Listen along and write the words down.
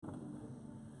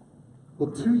Well,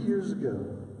 2 years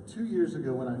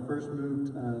ago when I first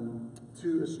moved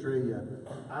to Australia,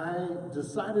 I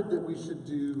decided that we should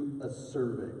do a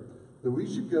survey. That we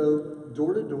should go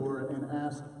door to door and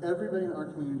ask everybody in our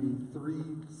community 3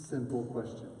 simple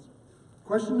questions.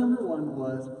 Question number 1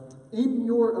 was, in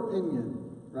your opinion,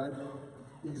 right?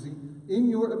 Easy. In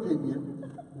your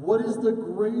opinion, what is the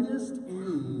greatest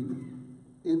need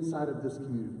inside of this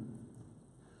community?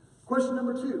 Question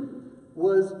number 2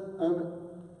 was,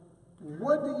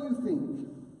 what do you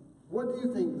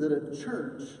think that a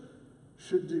church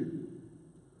should do?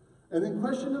 And then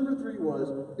question number 3 was,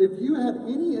 if you had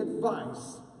any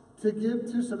advice to give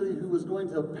to somebody who was going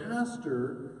to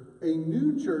pastor a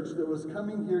new church that was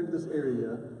coming here into this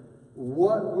area,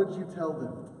 what would you tell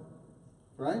them?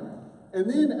 Right? And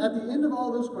then at the end of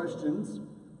all those questions,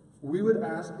 we would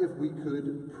ask if we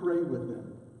could pray with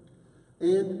them.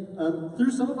 And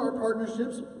through some of our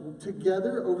partnerships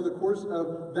together over the course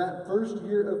of that first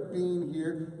year of being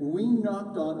here, we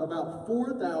knocked on about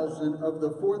 4,000 of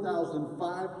the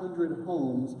 4,500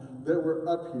 homes that were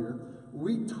up here.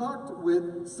 We talked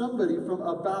with somebody from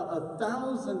about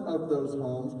 1,000 of those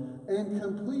homes and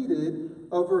completed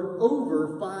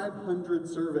over 500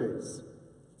 surveys.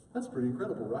 That's pretty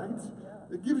incredible, right?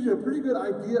 It gives you a pretty good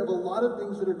idea of a lot of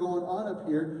things that are going on up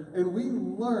here, and we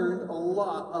learned a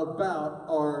lot about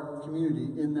our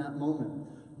community in that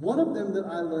moment. One of them that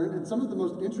I learned, and some of the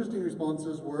most interesting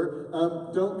responses were,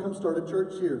 don't come start a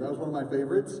church here. That was one of my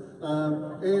favorites.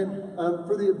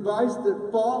 For the advice that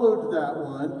followed that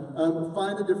one,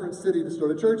 find a different city to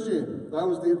start a church in. That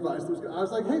was the advice that was given. I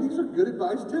was like, hey, these are good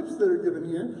advice tips that are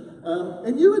given here.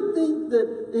 And you would think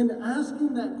that in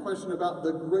asking that question about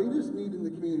the greatest need in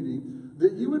the community,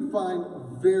 that you would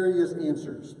find various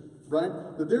answers, right?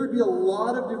 That there would be a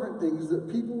lot of different things that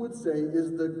people would say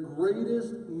is the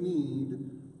greatest need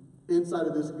inside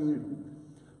of this community.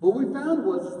 What we found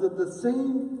was that the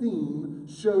same theme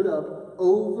showed up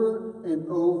over and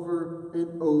over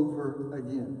and over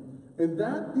again. And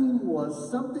that theme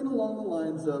was something along the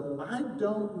lines of, I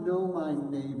don't know my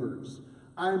neighbors.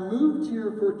 I moved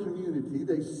here for community.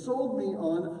 They sold me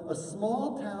on a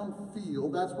small town feel.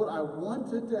 That's what I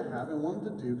wanted to have and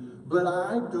wanted to do, but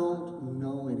I don't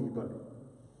know anybody.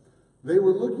 They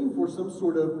were looking for some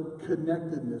sort of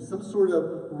connectedness, some sort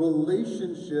of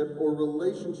relationship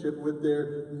with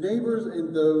their neighbors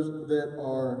and those that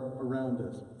are around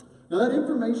us. Now, that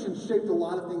information shaped a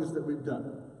lot of things that we've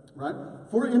done, right?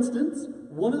 For instance,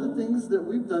 one of the things that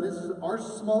we've done is our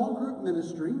small group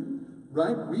ministry,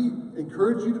 right? We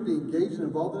encourage you to be engaged and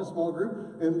involved in a small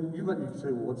group. And you might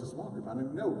say, well, what's a small group? I don't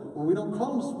even know. Well, we don't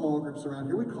call them small groups around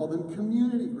here. We call them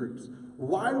community groups.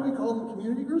 Why do we call them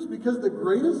community groups? Because the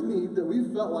greatest need that we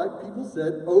felt like people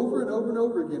said over and over and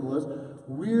over again was,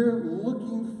 we're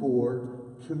looking for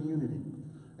community.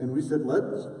 And we said,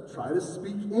 let's try to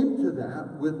speak into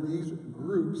that with these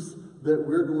groups that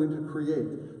we're going to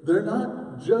create. They're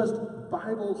not just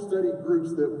Bible study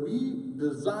groups, that we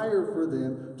desire for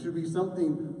them to be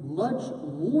something much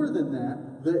more than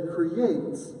that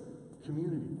creates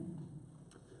community.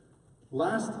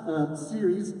 Last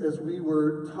series, as we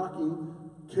were talking,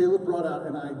 Caleb brought out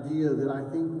an idea that I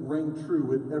think rang true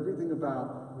with everything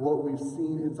about what we've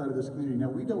seen inside of this community. Now,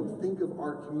 we don't think of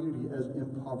our community as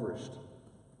impoverished,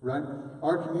 right?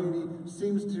 Our community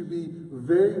seems to be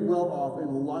very well off in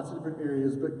lots of different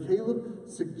areas, but Caleb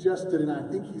suggested, and I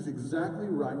think he's exactly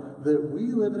right, that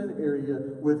we live in an area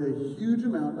with a huge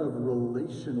amount of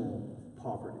relational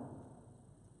poverty.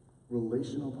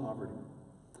 Relational poverty.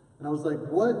 And I was like,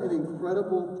 what an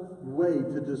incredible way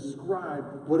to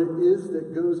describe what it is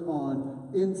that goes on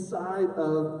inside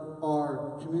of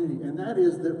our community. And that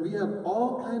is that we have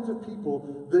all kinds of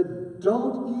people that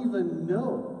don't even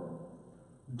know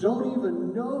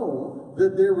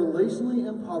that they're relationally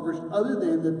impoverished, other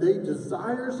than that they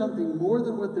desire something more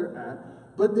than what they're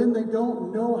at, but then they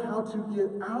don't know how to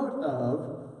get out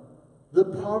of the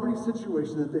poverty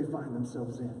situation that they find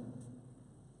themselves in.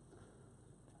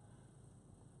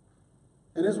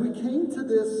 And as we came to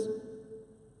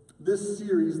this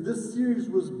series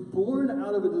was born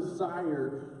out of a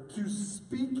desire to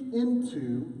speak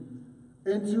into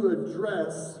and to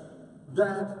address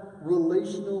that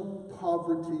relational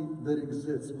poverty that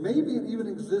exists. Maybe it even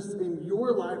exists in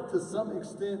your life to some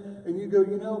extent, and you go,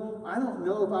 I don't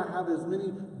know if I have as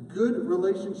many good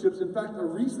relationships. In fact, a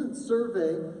recent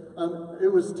survey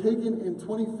It was taken in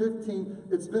 2015.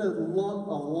 It's been I'm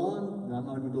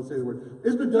not even going to say the word.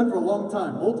 It's been done for a long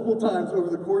time, multiple times over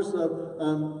the course of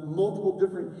multiple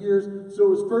different years. So it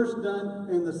was first done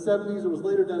in the 70s, it was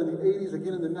later done in the 80s,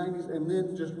 again in the 90s, and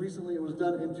then just recently it was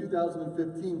done in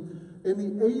 2015. In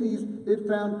the 80s, it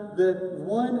found that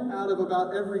one out of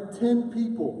every 10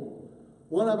 people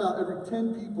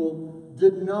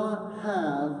did not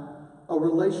have a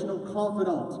relational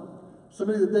confidant.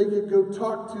 Somebody that they could go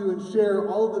talk to and share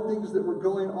all of the things that were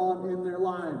going on in their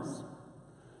lives.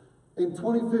 In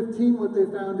 2015, what they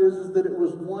found is that it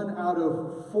was 1 out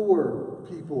of 4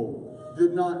 people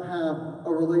did not have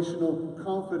a relational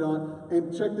confidant.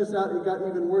 And check this out, it got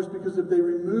even worse, because if they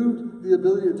removed the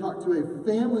ability to talk to a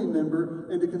family member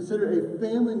and to consider a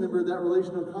family member that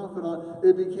relational confidant,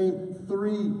 it became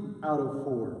 3 out of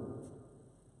 4.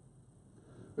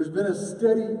 There's been a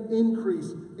steady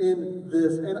increase in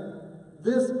this. And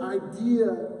this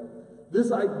idea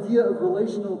of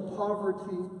relational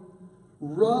poverty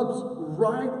rubs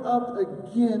right up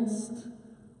against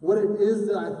what it is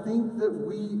that I think that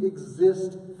we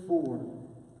exist for.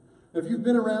 If you've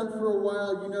been around for a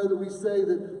while, you know that we say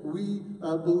that we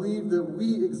believe that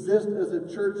we exist as a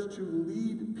church to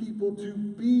lead people to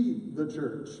be the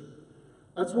church.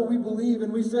 That's what we believe,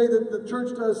 and we say that the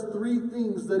church does 3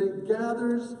 things: that it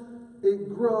gathers,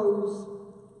 it grows,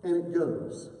 and it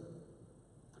goes.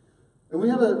 And we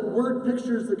have word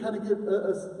pictures that kind of get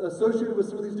associated with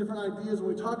some of these different ideas.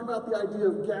 When we talk about the idea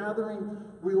of gathering,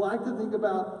 we like to think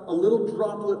about a little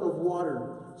droplet of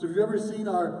water. So if you've ever seen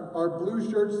our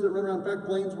blue shirts that run around, in fact,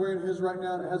 Blaine's wearing his right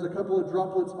now, and it has a couple of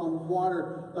droplets on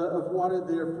water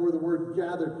there for the word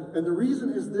gather. And the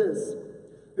reason is this,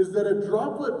 is that a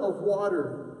droplet of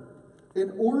water,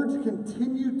 in order to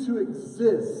continue to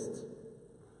exist,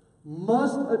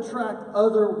 must attract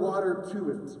other water to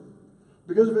it.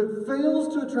 Because if it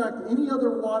fails to attract any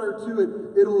other water to it,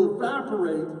 it'll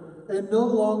evaporate and no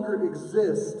longer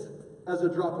exist as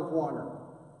a drop of water.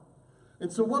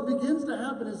 And so what begins to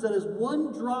happen is that as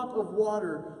one drop of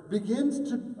water begins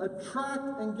to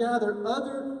attract and gather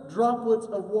other droplets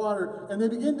of water, and they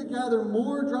begin to gather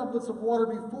more droplets of water,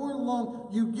 before long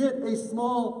you get a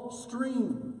small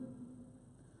stream.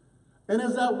 And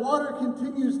as that water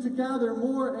continues to gather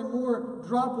more and more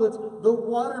droplets, the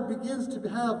water begins to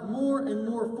have more and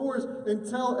more force,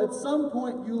 until at some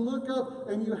point you look up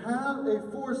and you have a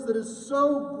force that is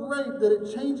so great that it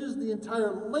changes the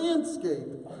entire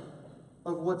landscape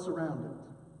of what's around it.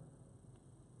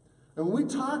 And when we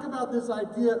talk about this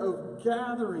idea of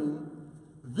gathering,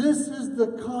 this is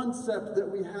the concept that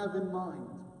we have in mind.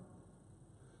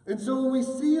 And so when we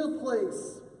see a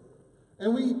place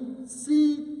and we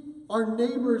see our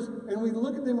neighbors and we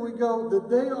look at them and we go that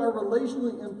they are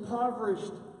relationally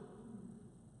impoverished,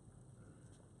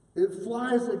 it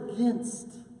flies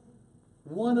against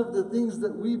one of the things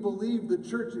that we believe the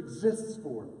church exists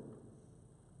for.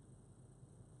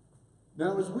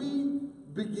 Now, as we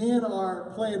began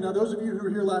our plan, now those of you who were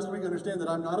here last week understand that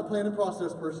I'm not a plan and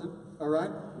process person, all right?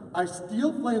 I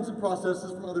steal plans and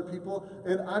processes from other people,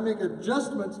 and I make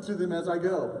adjustments to them as I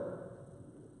go.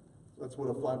 That's what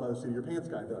a fly-by-the-seat-of-your-pants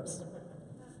guy does.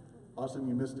 Austin,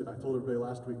 you missed it. I told everybody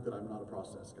last week that I'm not a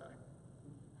process guy.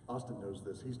 Austin knows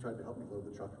this. He's tried to help me load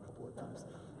the truck a couple of times.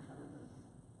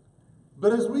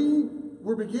 But as we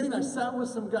were beginning, I sat with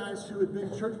some guys who had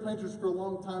been church planters for a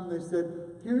long time. They said,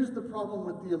 here's the problem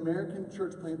with the American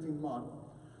church planting model.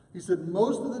 He said,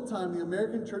 most of the time, the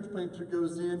American church planter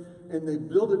goes in and they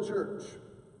build a church.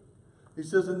 He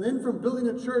says, and then from building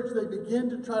a church, they begin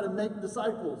to try to make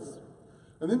disciples.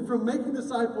 And then from making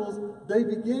disciples, they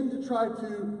begin to try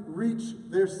to reach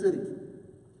their city.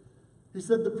 He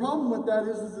said the problem with that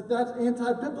is that that's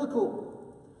anti-biblical.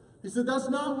 He said that's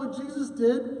not what Jesus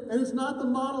did, and it's not the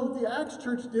model that the Acts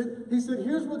church did. He said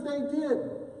here's what they did.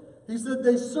 He said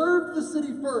they served the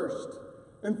city first.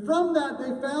 And from that, they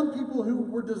found people who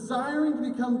were desiring to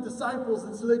become disciples,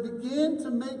 and so they began to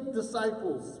make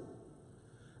disciples.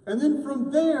 And then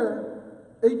from there,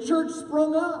 a church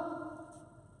sprung up.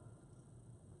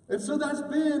 And so that's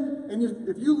been, and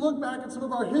if you look back at some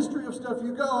of our history of stuff,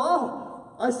 you go,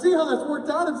 oh, I see how that's worked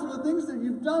out. And some of the things that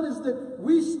you've done is that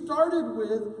we started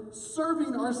with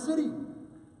serving our city.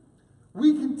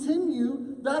 We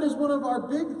continue, that is one of our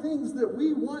big things that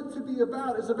we want to be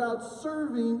about, is about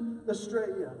serving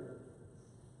Australia.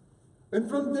 And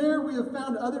from there, we have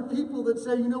found other people that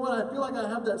say, you know what, I feel like I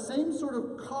have that same sort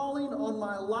of calling on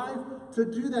my life to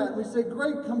do that. And we say,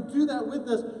 great, come do that with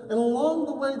us. And along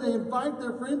the way, they invite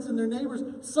their friends and their neighbors,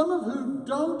 some of who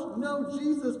don't know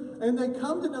Jesus, and they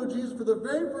come to know Jesus for the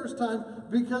very first time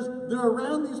because they're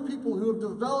around these people who have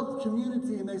developed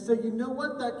community. And they say, you know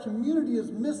what, that community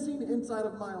is missing inside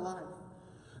of my life.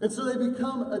 And so they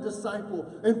become a disciple.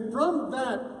 And from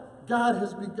that, God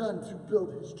has begun to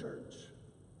build his church.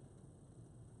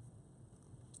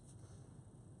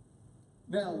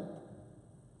 Now,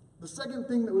 the second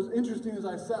thing that was interesting is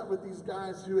I sat with these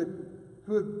guys who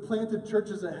had planted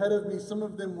churches ahead of me. Some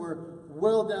of them were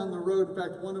well down the road. In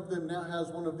fact, one of them now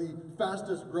has one of the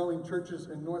fastest growing churches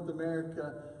in North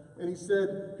America. And he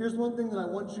said, here's one thing that I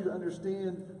want you to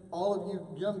understand, all of you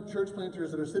young church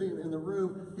planters that are sitting in the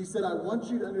room. He said, I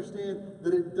want you to understand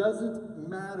that it doesn't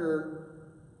matter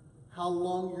how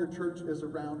long your church is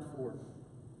around for.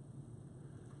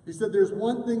 He said there's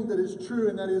one thing that is true,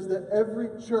 and that is that every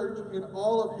church in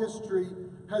all of history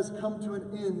has come to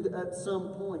an end at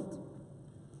some point.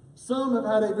 Some have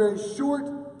had a very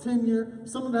short tenure,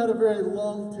 some have had a very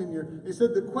long tenure. He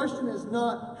said the question is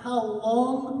not how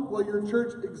long will your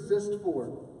church exist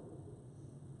for.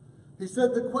 He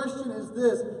said the question is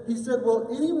this. He said,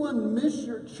 will anyone miss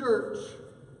your church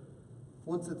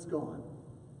once it's gone?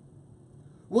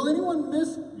 Will anyone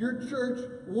miss your church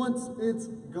once it's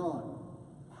gone?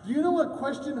 Do you know what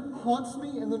question haunts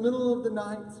me in the middle of the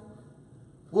night?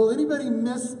 Will anybody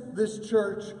miss this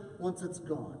church once it's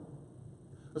gone?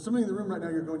 Somebody in the room right now,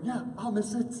 you're going, yeah, I'll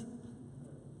miss it.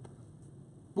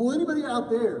 But will anybody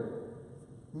out there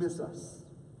miss us?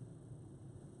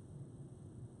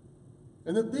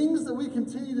 And the things that we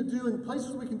continue to do and places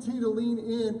we continue to lean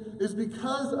in is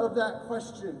because of that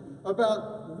question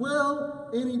about,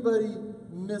 will anybody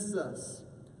miss us?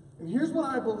 And here's what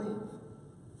I believe.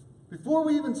 Before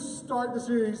we even start the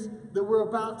series that we're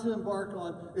about to embark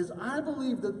on, is I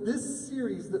believe that this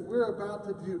series that we're about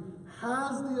to do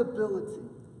has the ability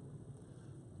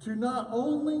to not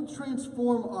only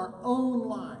transform our own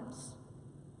lives,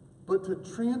 but to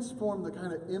transform the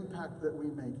kind of impact that we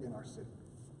make in our city.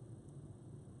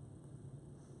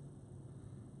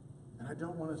 And I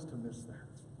don't want us to miss that.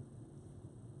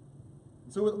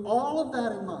 So with all of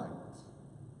that in mind,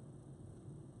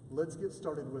 let's get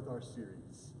started with our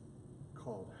series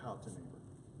called How to Neighbor.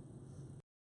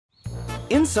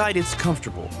 Inside it's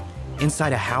comfortable.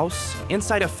 Inside a house,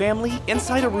 inside a family,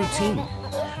 inside a routine.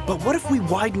 But what if we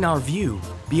widen our view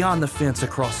beyond the fence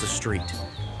across the street?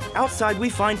 Outside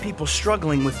we find people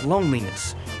struggling with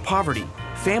loneliness, poverty,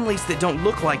 families that don't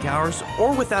look like ours,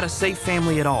 or without a safe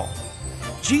family at all.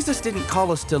 Jesus didn't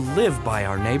call us to live by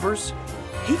our neighbors.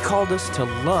 He called us to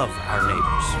love our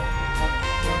neighbors.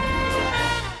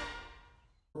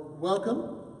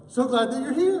 Welcome. So glad that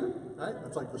you're here, right?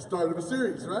 That's like the start of a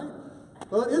series, right?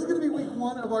 Well, it is going to be week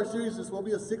 1 of our series. This will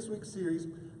be a 6-week series.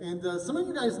 And some of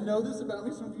you guys know this about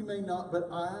me, some of you may not, but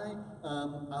I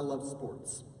love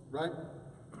sports, right?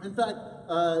 In fact,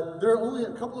 there are only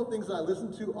a couple of things that I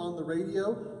listen to on the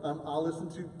radio. I'll listen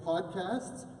to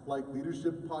podcasts, like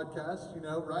leadership podcasts, you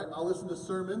know, right? I'll listen to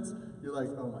sermons. You're like,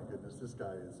 oh my goodness, this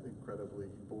guy is incredibly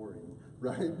boring,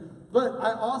 right? But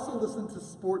I also listen to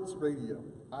sports radio.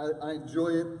 I enjoy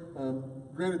it.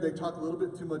 Granted, they talk a little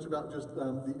bit too much about just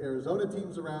the Arizona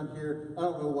teams around here. I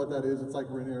don't know what that is. It's like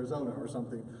we're in Arizona or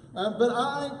something. But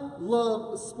I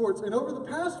love sports. And over the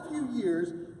past few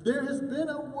years, there has been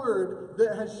a word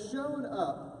that has shown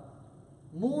up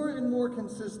more and more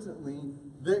consistently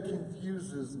that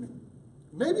confuses me.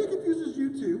 Maybe it confuses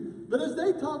you too, but as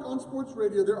they talk on sports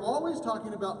radio, they're always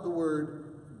talking about the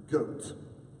word GOAT.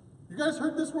 You guys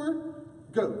heard this word?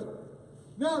 GOAT.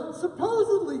 Now,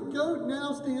 supposedly, GOAT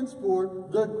now stands for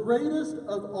the greatest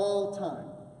of all time,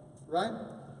 right?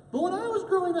 But when I was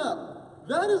growing up,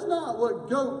 that is not what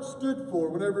GOAT stood for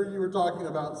whenever you were talking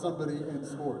about somebody in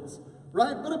sports,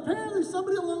 right? But apparently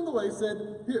somebody along the way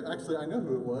said, here, actually, I know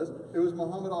who it was. It was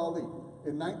Muhammad Ali.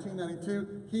 In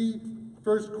 1992, he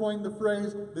first coined the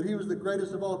phrase that he was the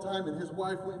greatest of all time, and his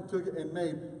wife went and took it and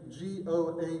made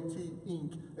GOAT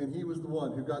Inc., and he was the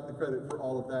one who got the credit for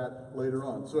all of that later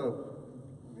on. So,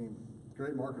 I mean,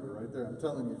 great marketer right there, I'm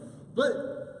telling you.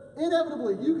 But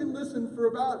inevitably, you can listen for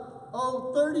about,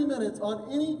 30 minutes on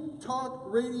any talk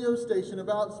radio station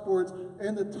about sports,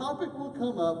 and the topic will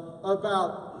come up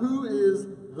about who is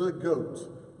the GOAT,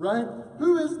 right?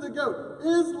 Who is the GOAT?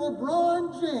 Is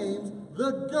LeBron James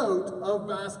the GOAT of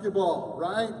basketball,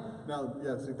 right? Now,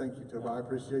 yes, thank you, Toba. I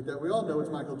appreciate that. We all know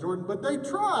it's Michael Jordan, but they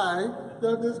try to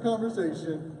have this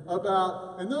conversation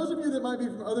about, and those of you that might be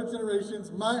from other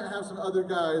generations might have some other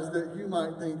guys that you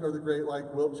might think are the great,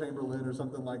 like Wilt Chamberlain or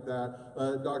something like that,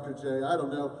 Dr. J. I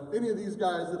don't know. Any of these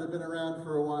guys that have been around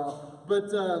for a while, but,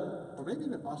 or maybe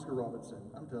even Oscar Robertson.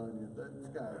 I'm telling you,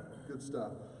 that guy, good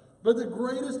stuff. But the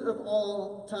greatest of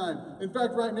all time. In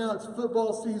fact, right now it's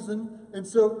football season, and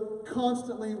so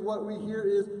constantly what we hear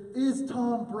is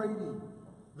Tom Brady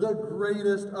the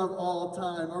greatest of all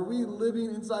time? Are we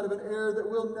living inside of an era that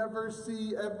we'll never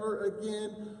see ever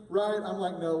again? Right? I'm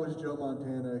like, no, it was Joe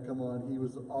Montana. Come on, he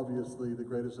was obviously the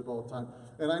greatest of all time.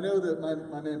 And I know that my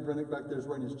man Brennick back there is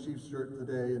wearing his Chiefs shirt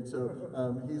today, and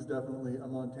so he's definitely a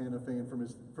Montana fan from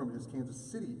his Kansas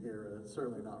City era,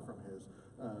 certainly not from his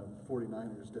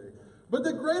 49ers day. But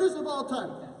the greatest of all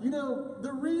time. You know,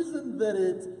 the reason that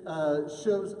it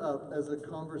shows up as a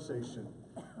conversation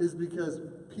is because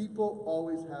people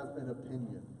always have an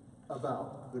opinion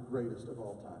about the greatest of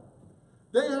all time.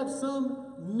 They have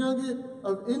some nugget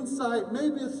of insight,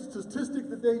 maybe a statistic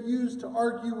that they use to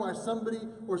argue why somebody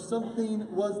or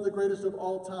something was the greatest of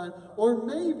all time, or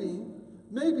maybe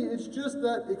it's just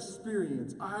that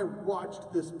experience. I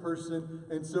watched this person,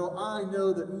 and so I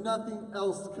know that nothing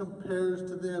else compares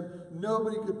to them.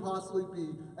 Nobody could possibly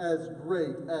be as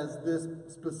great as this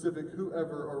specific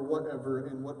whoever or whatever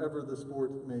in whatever the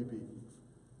sport may be.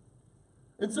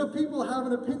 And so people have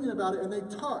an opinion about it, and they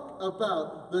talk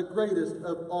about the greatest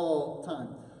of all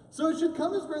time. So it should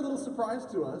come as very little surprise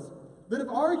to us that if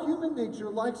our human nature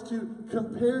likes to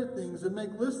compare things and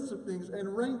make lists of things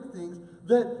and rank things,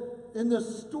 that in the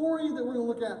story that we're going to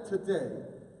look at today,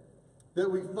 that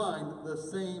we find the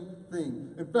same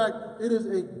thing. In fact, it is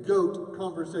a GOAT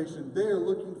conversation. They are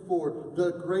looking for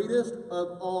the greatest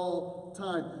of all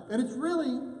time. And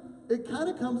it kind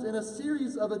of comes in a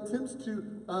series of attempts to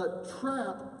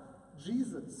trap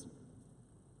Jesus.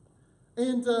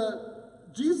 And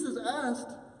Jesus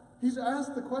he's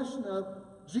asked the question of,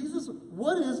 Jesus,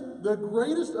 what is the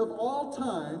greatest of all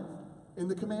time in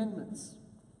the commandments?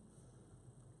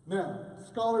 Now,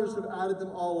 scholars have added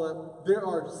them all up. There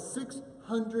are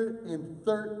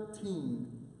 613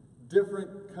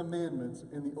 different commandments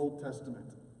in the Old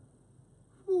Testament.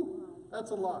 Whew,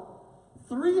 that's a lot.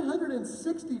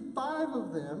 365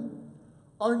 of them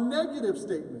are negative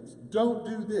statements. Don't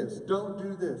do this. Don't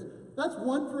do this. That's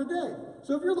one for a day.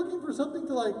 So if you're looking for something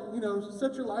to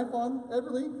set your life on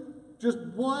every just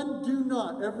one do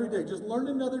not every day. Just learn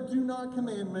another do not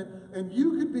commandment, and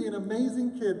you could be an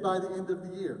amazing kid by the end of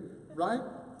the year, right?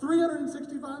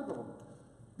 365 of them.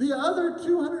 The other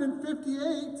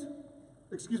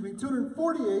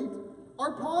 248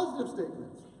 are positive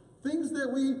statements. Things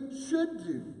that we should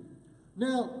do.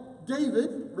 Now,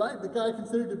 David, right, the guy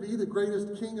considered to be the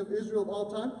greatest king of Israel of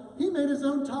all time, he made his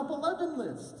own top 11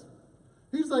 list.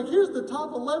 He's like, here's the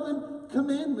top 11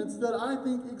 commandments that I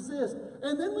think exist.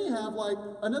 And then we have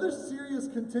another serious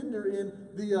contender in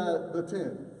the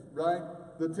 10, right?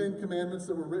 The 10 commandments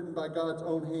that were written by God's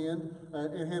own hand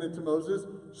and handed to Moses.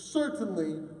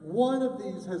 Certainly, one of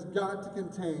these has got to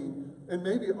contain, and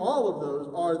maybe all of those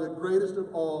are the greatest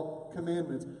of all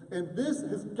commandments. And this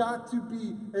has got to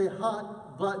be a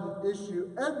hot button issue.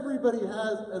 Everybody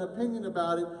has an opinion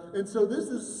about it. And so this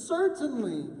is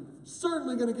certainly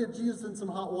going to get Jesus in some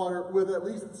hot water with at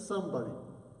least somebody,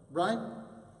 right?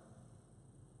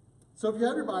 So if you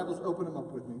have your Bibles, open them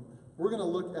up with me. We're going to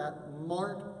look at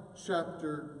Mark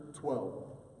chapter 12.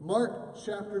 Mark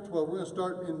chapter 12. We're going to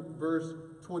start in verse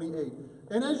 28.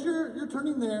 And as you're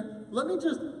turning there, let me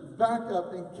just back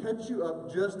up and catch you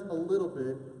up just a little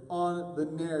bit on the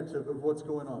narrative of what's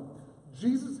going on.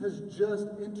 Jesus has just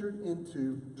entered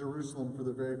into Jerusalem for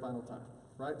the very final time.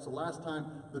 Right? So last time,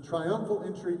 the triumphal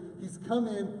entry, he's come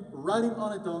in riding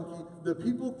on a donkey. The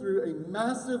people threw a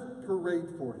massive parade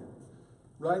for him.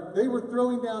 Right? They were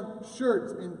throwing down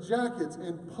shirts and jackets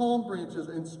and palm branches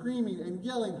and screaming and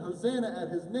yelling Hosanna at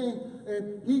his name.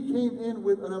 And he came in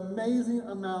with an amazing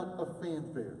amount of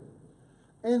fanfare.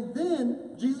 And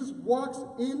then Jesus walks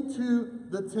into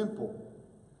the temple.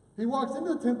 He walks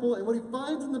into the temple, and what he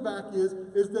finds in the back is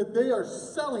that they are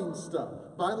selling stuff.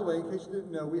 By the way, in case you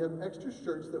didn't know, we have extra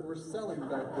shirts that we're selling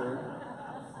back there.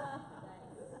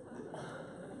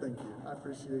 Thank you. I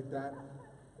appreciate that.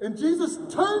 And Jesus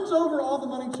turns over all the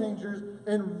money changers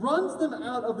and runs them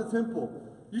out of the temple.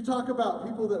 You talk about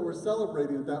people that were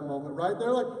celebrating at that moment, right?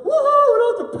 They're like, woohoo, we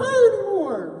don't have to pay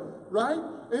anymore, right?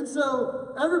 And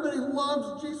so everybody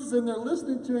loves Jesus, and they're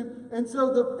listening to him. And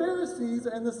so the Pharisees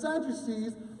and the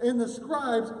Sadducees and the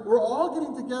scribes were all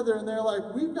getting together, and they're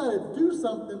like, we've got to do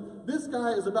something. This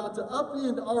guy is about to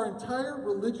upend our entire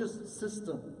religious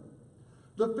system.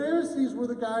 The Pharisees were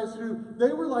the guys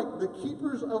they were like the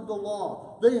keepers of the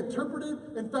law. They interpreted.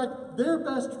 In fact, their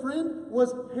best friend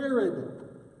was Herod,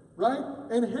 right?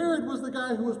 And Herod was the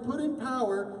guy who was put in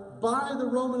power by the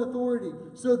Roman authority.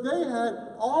 So they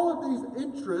had all of these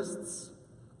interests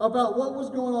about what was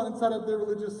going on inside of their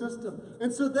religious system.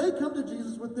 And so they come to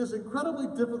Jesus with this incredibly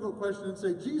difficult question and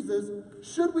say, Jesus,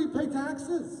 should we pay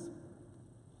taxes?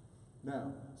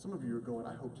 Now, some of you are going,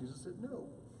 I hope Jesus said no.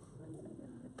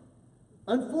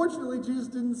 Unfortunately, Jesus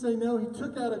didn't say no. He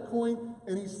took out a coin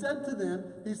and he said to them,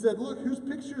 he said, look, whose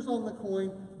picture's on the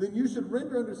coin, then you should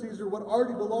render unto Caesar what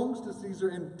already belongs to Caesar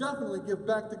and definitely give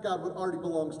back to God what already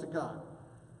belongs to God.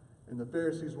 And the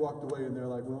Pharisees walked away and they're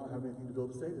like, we don't have anything to be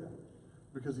able to say to that.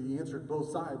 Because he answered both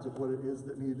sides of what it is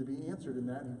that needed to be answered in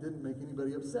that, and he didn't make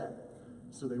anybody upset.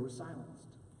 So they were silenced.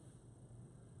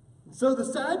 So the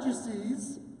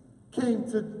Sadducees came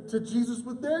to Jesus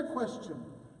with their question.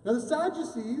 Now the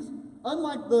Sadducees,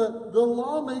 unlike the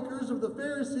lawmakers of the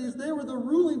Pharisees, they were the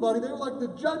ruling body. They were like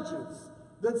the judges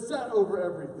that sat over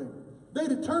everything. They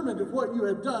determined if what you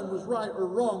had done was right or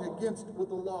wrong against what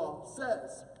the law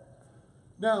says.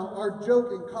 Now, our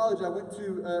joke in college, I went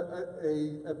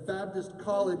to a Baptist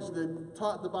college that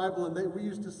taught the Bible, and we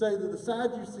used to say that the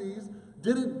Sadducees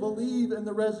didn't believe in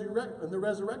the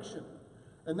resurrection.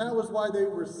 And that was why they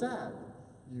were sad,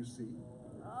 you see.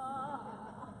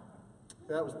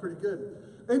 That was pretty good.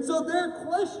 And so their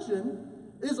question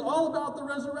is all about the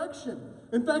resurrection.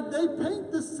 In fact, they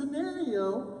paint this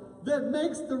scenario that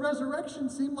makes the resurrection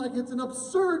seem like it's an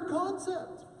absurd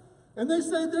concept. And they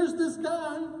say there's this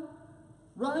guy,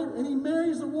 right? And he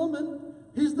marries a woman.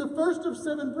 He's the first of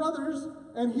 7 brothers,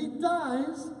 and he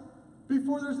dies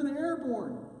before there's an heir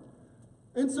born.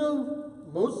 And so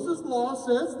Moses' law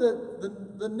says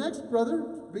that the next brother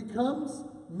becomes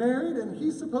married, and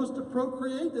he's supposed to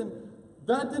procreate, and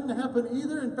that didn't happen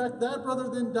either. In fact, that brother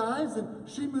then dies, and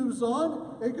she moves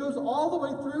on. It goes all the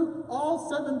way through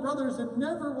all 7 brothers, and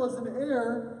never was an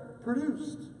heir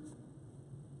produced.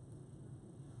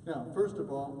 Now, first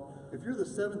of all, if you're the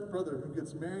 7th brother who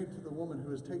gets married to the woman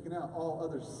who has taken out all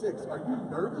other 6, are you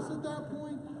nervous at that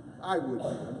point? I would be.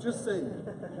 I'm just saying,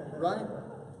 right?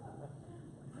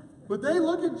 But they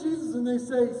look at Jesus and they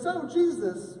say, so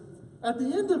Jesus, at the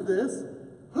end of this,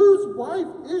 whose wife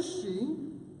is she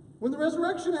when the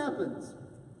resurrection happens?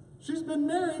 She's been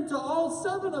married to all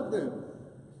 7 of them.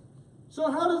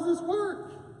 So how does this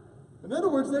work? In other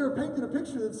words, they were painting a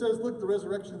picture that says, look, the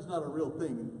resurrection is not a real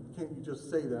thing. And can't you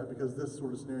just say that, because this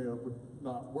sort of scenario would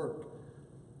not work.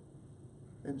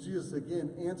 And Jesus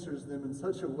again answers them in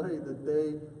such a way that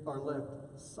they are left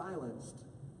silenced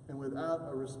and without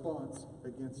a response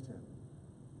against him.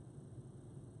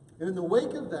 And in the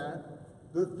wake of that,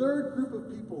 the third group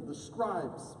of people, the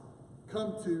scribes,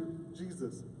 come to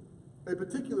Jesus, a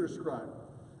particular scribe,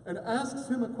 and asks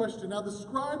him a question. Now, the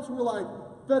scribes were like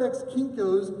FedEx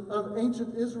Kinkos of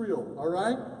ancient Israel, all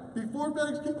right? Before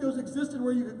FedEx Kinkos existed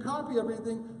where you could copy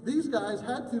everything, these guys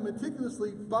had to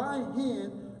meticulously, by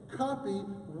hand, copy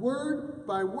word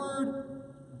by word,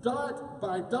 dot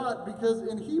by dot, because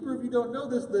in Hebrew, if you don't know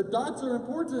this, the dots are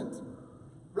important,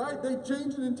 right? They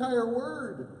change an entire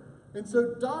word. And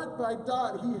so dot by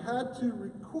dot, he had to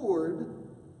record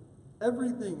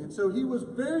everything. And so he was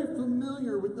very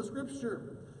familiar with the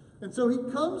scripture. And so he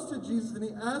comes to Jesus and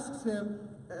he asks him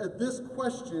this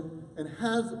question and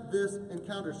has this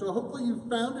encounter. So hopefully you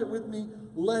found it with me.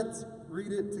 Let's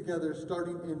read it together,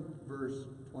 starting in verse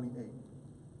 28.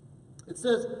 It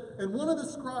says, and one of the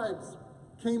scribes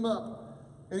came up,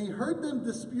 and he heard them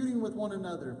disputing with one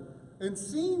another. And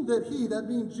seeing that he, that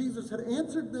being Jesus, had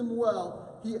answered them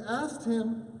well, he asked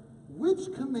him,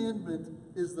 which commandment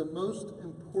is the most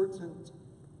important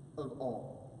of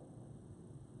all?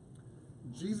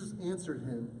 Jesus answered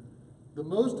him, the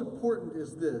most important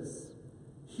is this: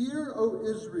 Hear, O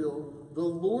Israel, the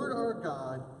Lord our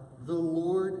God, the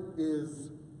Lord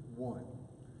is one.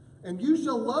 And you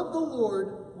shall love the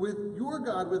Lord with your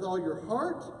God with all your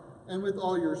heart, and with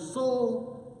all your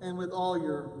soul, and with all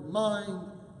your mind,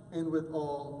 and with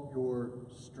all your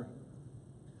strength.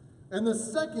 And the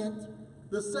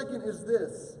second is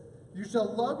this: you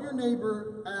shall love your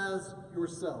neighbor as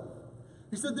yourself.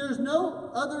 He said, there's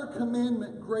no other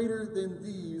commandment greater than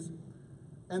these.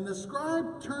 And the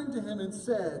scribe turned to him and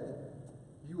said,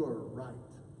 you are right,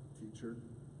 teacher.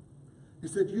 He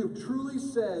said, you have truly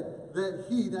said that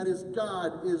he, that is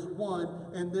God, is one,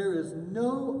 and there is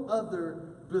no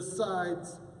other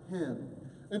besides him.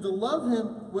 And to love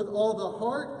him with all the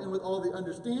heart, and with all the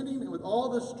understanding, and with all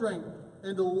the strength,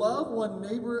 and to love one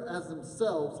neighbor as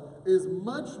themselves is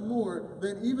much more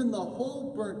than even the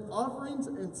whole burnt offerings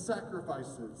and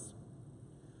sacrifices.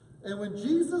 And when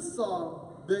Jesus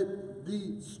saw that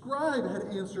the scribe had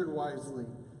answered wisely,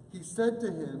 he said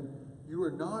to him, "You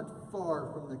are not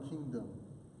far from the kingdom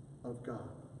of God."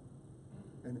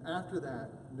 And after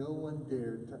that, no one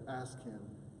dared to ask him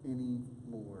any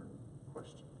more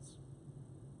questions.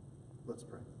 Let's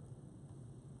pray.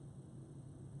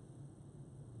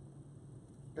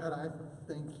 God, I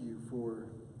thank you for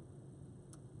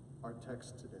our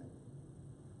text today.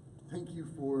 Thank you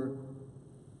for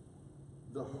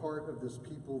the heart of this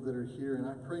people that are here. And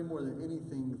I pray more than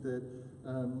anything that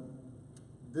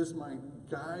this might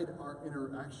guide our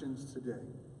interactions today.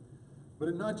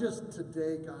 But not just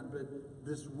today, God, but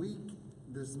this week,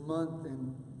 this month,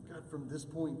 and God, from this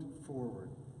point forward.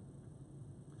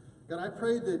 God, I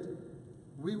pray that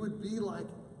we would be like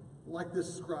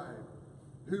this scribe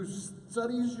who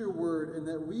studies your word, and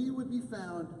that we would be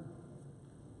found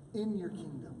in your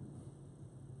kingdom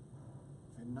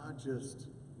and not just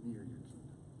near your kingdom.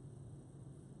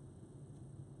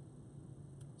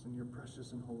 It's in your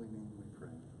precious and holy name we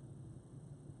pray.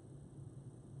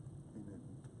 Amen.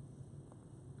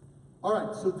 All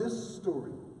right, so this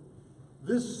story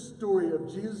of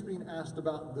Jesus being asked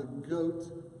about the goat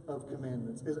of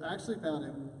commandments is actually found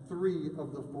in 3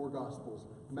 of the 4 Gospels: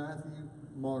 Matthew,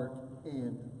 Mark,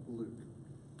 and Luke.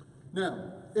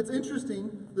 Now, it's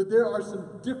interesting that there are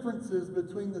some differences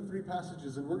between the 3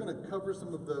 passages, and we're going to cover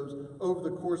some of those over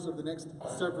the course of the next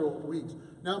several weeks.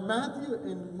 Now, Matthew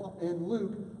and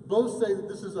Luke both say that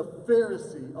this is a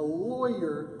Pharisee, a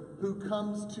lawyer, who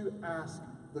comes to ask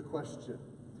the question,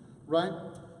 right?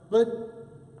 But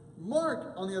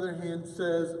Mark, on the other hand,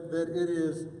 says that it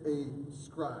is a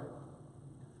scribe.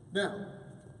 Now,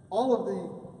 all of the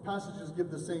passages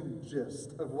give the same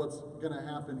gist of what's going to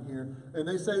happen here. And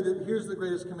they say that here's the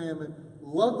greatest commandment: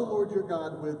 love the Lord your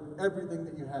God with everything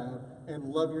that you have,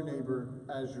 and love your neighbor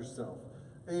as yourself.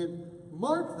 And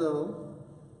Mark, though,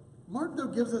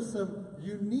 gives us some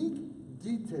unique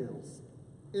details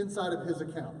inside of his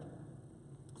account.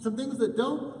 Some things that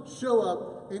don't show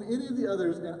up in any of the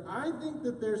others, and I think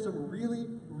that there's some really,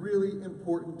 really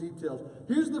important details.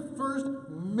 Here's the first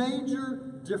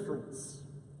major difference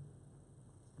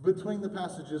between the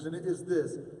passages, and it is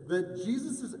this: that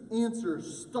Jesus' answer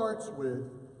starts with,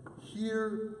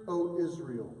 "Hear, O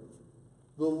Israel,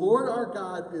 the Lord our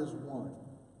God is one."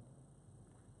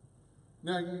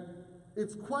 Now,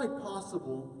 it's quite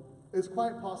possible that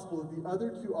the other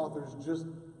 2 authors just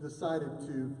decided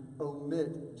to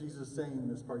omit Jesus saying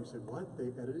this part. You say, what?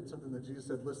 They edited something that Jesus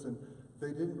said? Listen, they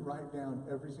didn't write down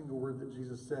every single word that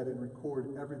Jesus said and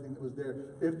record everything that was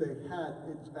there. If they had,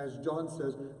 as John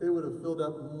says, it would have filled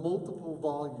up multiple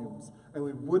volumes, and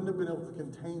we wouldn't have been able to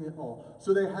contain it all.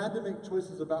 So they had to make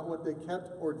choices about what they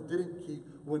kept or didn't keep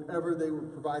whenever they were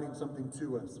providing something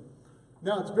to us.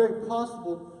 Now, it's very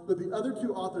possible that the other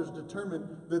 2 authors determined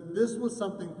that this was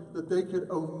something that they could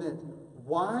omit.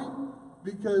 Why?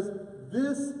 Because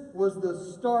this was the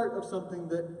start of something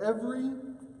that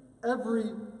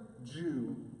every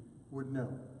Jew would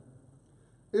know.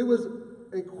 It was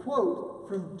a quote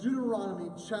from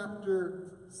Deuteronomy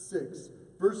chapter 6,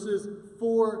 verses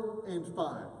 4 and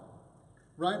 5.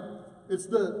 Right? It's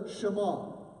the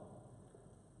Shema.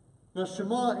 Now,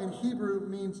 Shema in Hebrew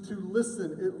means to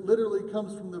listen. It literally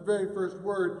comes from the very first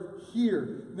word,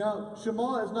 hear. Now,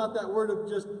 Shema is not that word of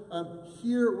just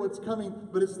hear what's coming,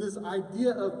 but it's this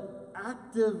idea of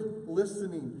active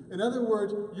listening. In other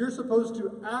words, you're supposed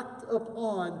to act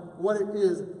upon what it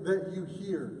is that you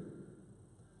hear.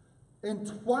 And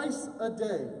twice a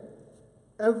day,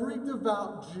 every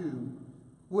devout Jew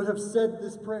would have said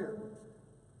this prayer.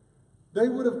 They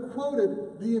would have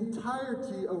quoted the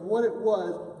entirety of what it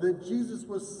was that Jesus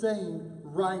was saying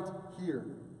right here.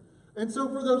 And so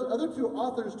for those other 2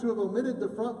 authors to have omitted the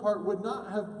front part would not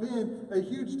have been a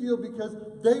huge deal, because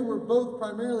they were both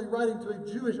primarily writing to a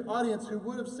Jewish audience who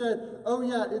would have said, oh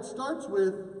yeah, it starts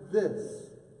with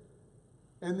this.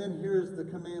 And then here's the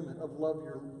commandment of love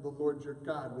the Lord your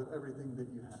God with everything that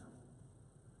you have.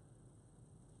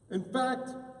 In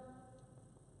fact,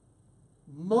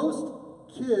 most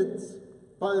kids,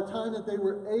 by the time that they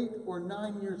were 8 or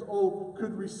 9 years old,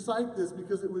 could recite this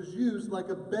because it was used like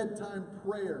a bedtime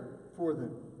prayer for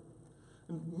them.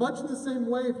 And much in the same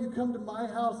way, if you come to my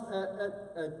house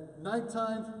at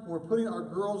nighttime when we're putting our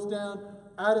girls down,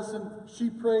 Addison, she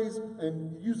prays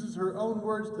and uses her own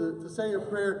words to say a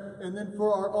prayer. And then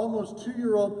for our almost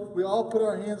 2-year-old, we all put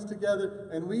our hands together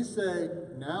and we say,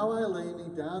 "Now I lay me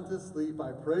down to sleep.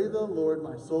 I pray the Lord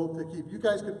my soul to keep." You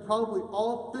guys could probably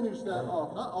all finish that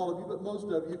off. Not all of you, but most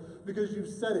of you, because you've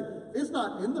said it. It's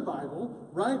not in the Bible,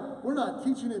 right? We're not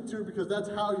teaching it to her because that's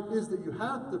how it is that you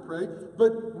have to pray.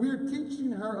 But we're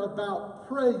teaching her about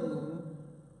praying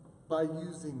by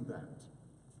using that.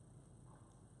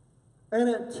 And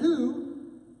at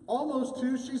 2, almost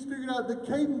 2, she's figured out the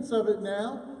cadence of it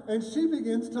now, and she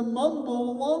begins to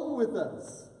mumble along with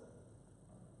us.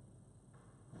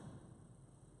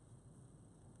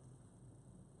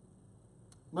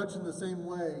 Much in the same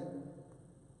way,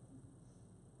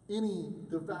 any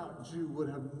devout Jew would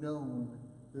have known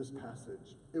this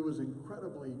passage. It was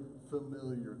incredibly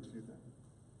familiar to them.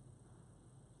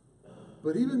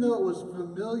 But even though it was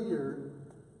familiar,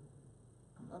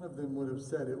 none of them would have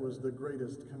said it was the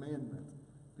greatest commandment,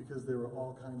 because there were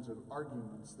all kinds of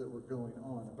arguments that were going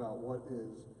on about what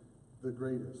is the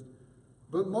greatest.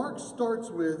 But Mark starts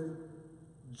with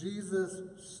Jesus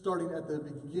starting at the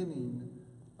beginning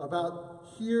about,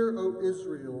 "Hear, O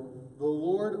Israel, the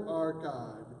Lord our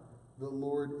God, the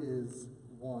Lord is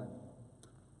one."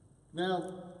 Now,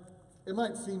 it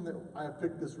might seem that I have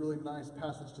picked this really nice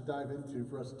passage to dive into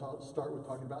for us to start with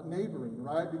talking about neighboring,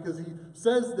 right? Because he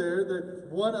says there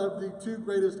that one of the 2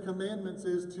 greatest commandments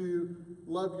is to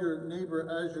love your neighbor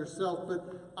as yourself. But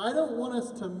I don't want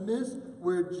us to miss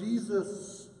where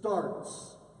Jesus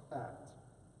starts at.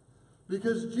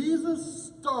 Because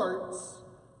Jesus starts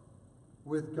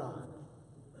with God.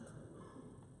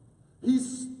 He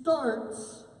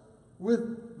starts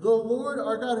with the Lord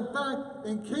our God. In fact,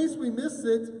 in case we miss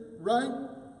it, right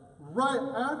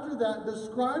after that, the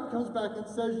scribe comes back and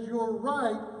says, "You're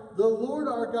right, the Lord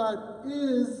our God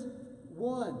is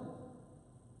one."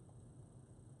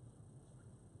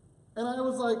 And I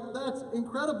was like, that's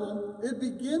incredible. It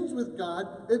begins with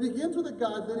God. It begins with a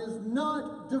God that is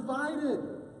not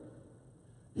divided.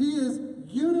 He is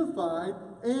unified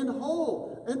and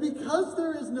whole. And because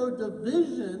there is no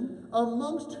division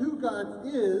amongst who God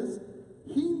is,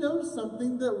 he knows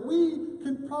something that we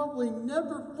can probably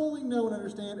never fully know and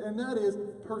understand, and that is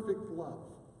perfect love.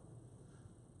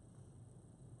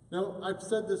 Now, I've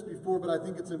said this before, but I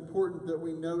think it's important that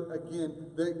we note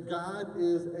again that God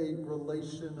is a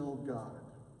relational God.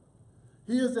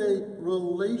 He is a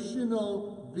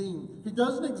relational being. He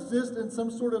doesn't exist in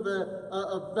some sort of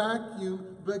a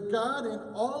vacuum, but God in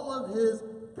all of his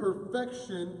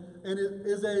perfection and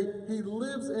he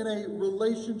lives in a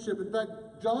relationship. In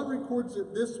fact, John records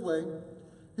it this way.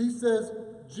 He says,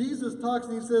 Jesus talks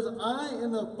and he says, "I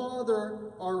and the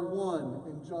Father are one,"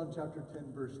 in John chapter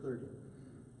 10, verse 30.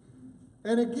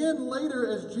 And again later,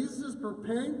 as Jesus is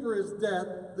preparing for his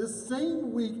death, this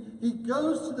same week, he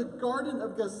goes to the Garden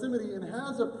of Gethsemane and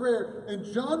has a prayer. And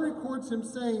John records him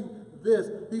saying this.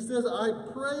 He says,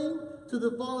 "I pray to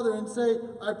the Father and say,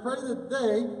 I pray that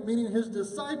they," meaning his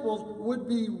disciples, "would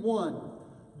be one,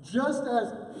 just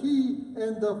as he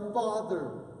and the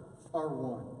Father are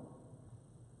one."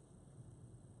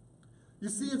 You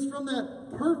see, it's from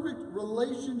that perfect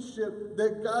relationship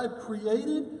that God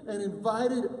created and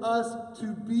invited us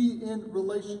to be in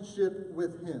relationship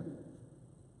with him.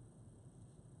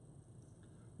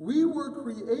 We were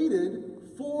created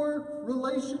for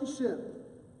relationship.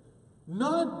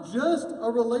 Not just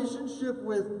a relationship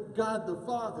with God the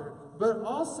Father, but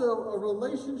also a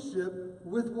relationship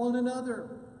with one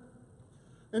another.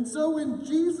 And so when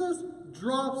Jesus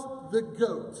drops the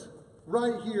goat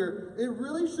right here, it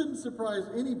really shouldn't surprise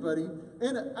anybody.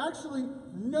 And actually,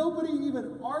 nobody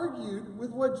even argued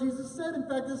with what Jesus said. In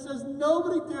fact, it says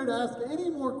nobody dared ask any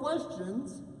more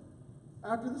questions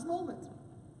after this moment.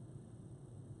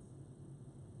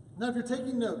 Now, if you're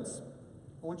taking notes,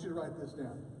 I want you to write this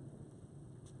down.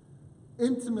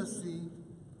 Intimacy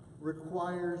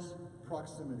requires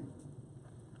proximity.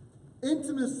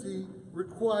 Intimacy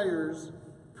requires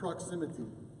proximity.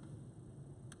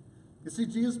 You see,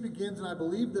 Jesus begins, and I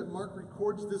believe that Mark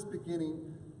records this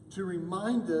beginning to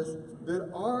remind us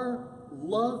that our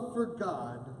love for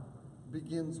God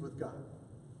begins with God.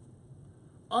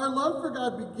 Our love for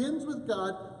God begins with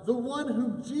God, the one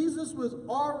whom Jesus was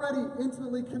already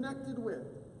intimately connected with.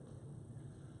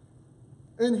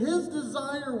 And his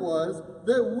desire was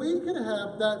that we could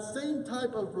have that same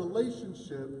type of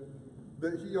relationship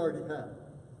that he already had.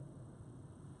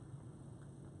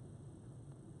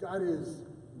 God is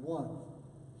one.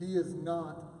 He is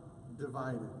not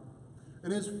divided.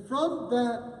 And it's from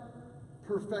that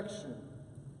perfection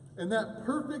and that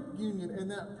perfect union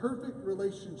and that perfect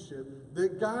relationship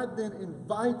that God then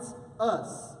invites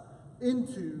us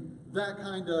into that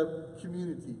kind of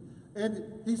community. And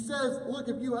he says, look,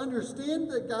 if you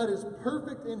understand that God is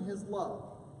perfect in his love,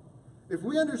 if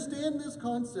we understand this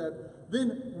concept,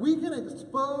 then we can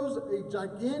expose a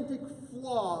gigantic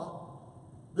flaw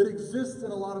that exists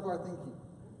in a lot of our thinking.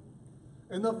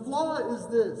 And the flaw is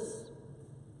this: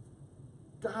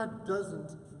 God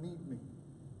doesn't need me.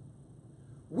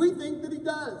 We think that he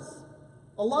does.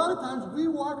 A lot of times we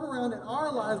walk around in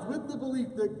our lives with the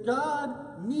belief that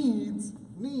God needs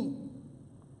me.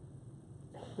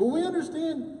 But we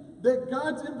understand that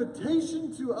God's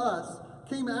invitation to us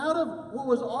came out of what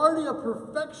was already a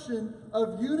perfection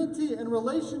of unity and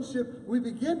relationship. We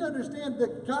begin to understand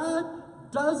that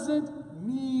God doesn't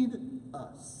need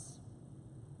us.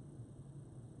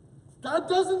 God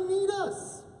doesn't need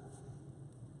us.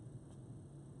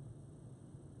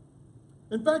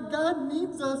 In fact, God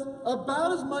needs us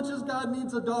about as much as God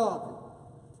needs a dog.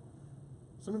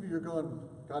 Some of you are going,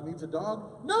 God needs a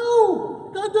dog?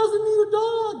 No! God doesn't need a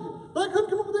dog! But I couldn't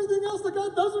come up with anything else that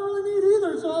God doesn't really need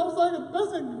either. So I was like, the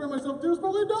best thing for myself to do is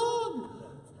probably a dog.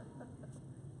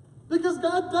 Because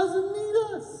God doesn't need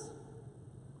us.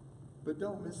 But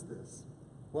don't miss this.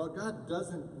 While God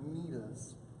doesn't need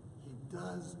us, he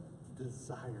does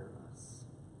desire us.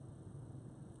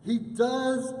 He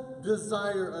does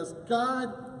desire us.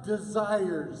 God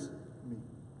desires me.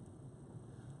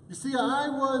 You see, I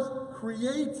was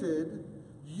created,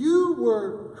 you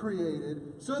were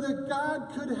created, so that God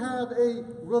could have a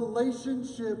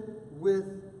relationship with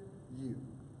you,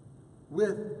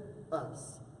 with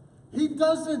us. He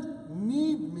doesn't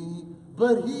need me,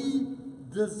 but he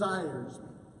desires me.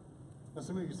 Now,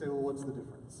 some of you say, well, what's the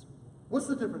difference? What's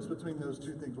the difference between those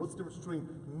two things? What's the difference between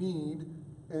need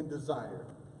and desire?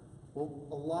 Well,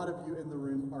 a lot of you in the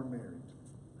room are married.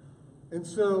 And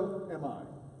so am I.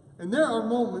 And there are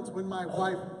moments when my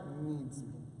wife needs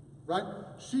me, right?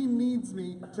 She needs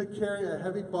me to carry a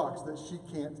heavy box that she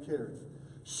can't carry.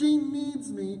 She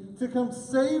needs me to come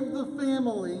save the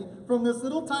family from this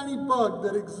little tiny bug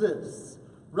that exists,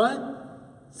 right?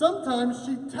 Sometimes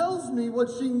she tells me what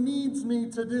she needs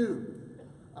me to do.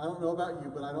 I don't know about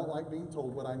you, but I don't like being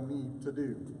told what I need to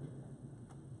do.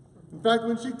 In fact,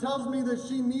 when she tells me that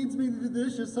she needs me to do the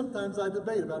dishes, sometimes I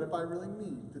debate about if I really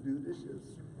need to do the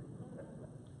dishes.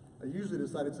 I usually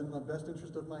decide it's in the best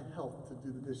interest of my health to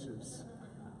do the dishes.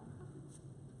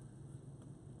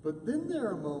 But then there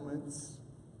are moments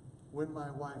when my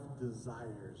wife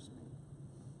desires me.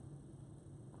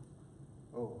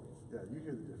 Oh, yeah, you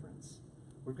hear the difference.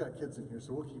 We've got kids in here,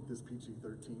 so we'll keep this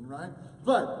PG-13, right?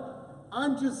 But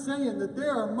I'm just saying that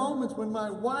there are moments when my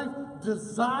wife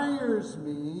desires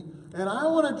me, and I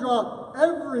want to drop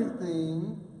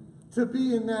everything to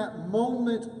be in that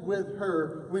moment with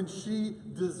her when she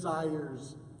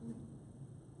desires me.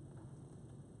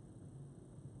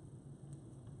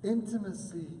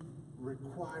 Intimacy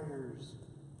requires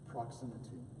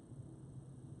proximity.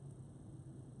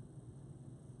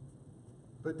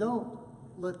 But don't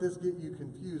let this get you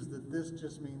confused that this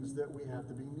just means that we have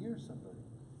to be near somebody.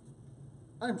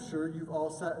 I'm sure you've all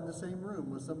sat in the same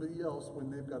room with somebody else when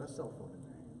they've got a cell phone in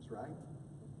their hands, right?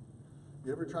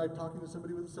 You ever tried talking to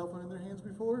somebody with a cell phone in their hands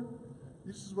before?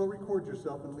 You just as well record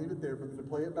yourself and leave it there for them to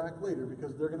play it back later,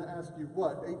 because they're going to ask you,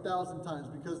 what, 8,000 times,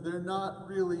 because they're not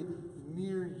really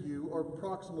near you or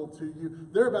proximal to you.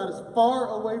 They're about as far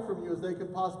away from you as they can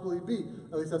possibly be.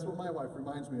 At least that's what my wife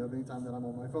reminds me of anytime that I'm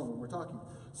on my phone when we're talking.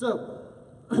 So,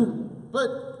 but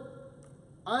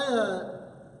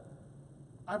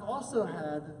I've also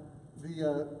had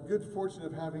the good fortune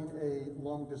of having a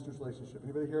long-distance relationship.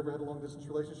 Anybody here ever had a long-distance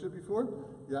relationship before?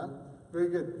 Yeah? Very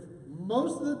good.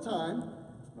 Most of the time,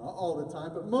 not all the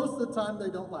time, but most of the time they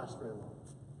don't last very long.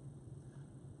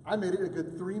 I made it a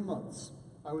good 3 months.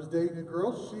 I was dating a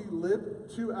girl. She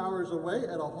lived 2 hours away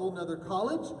at a whole nother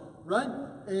college, right?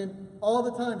 And all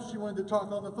the time she wanted to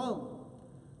talk on the phone.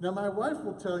 Now, my wife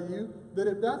will tell you that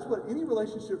if that's what any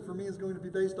relationship for me is going to be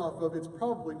based off of, it's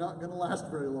probably not going to last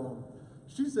very long.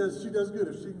 She says she does good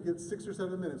if she can get 6 or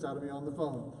 7 minutes out of me on the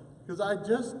phone, because I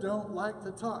just don't like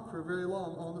to talk for very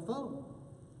long on the phone.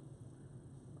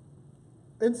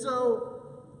 And so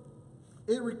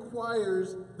it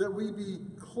requires that we be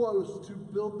close to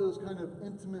build those kind of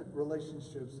intimate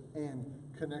relationships and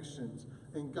connections.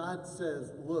 And God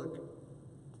says, look,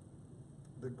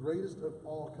 the greatest of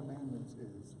all commandments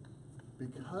is,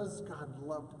 because God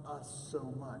loved us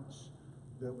so much,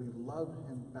 that we love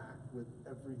him back with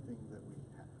everything that we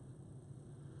have.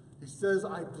 He says,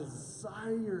 I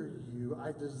desire you.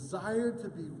 I desire to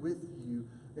be with you.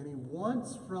 And he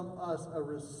wants from us a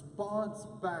response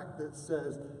back that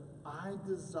says, I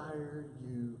desire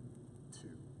you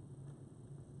too.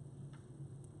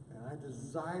 And and I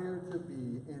desire to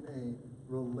be in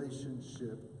a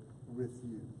relationship with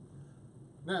you.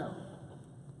 Now,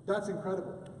 that's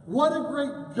incredible. What a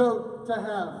great goat to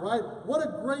have, right? What a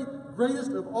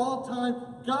greatest of all time.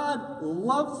 God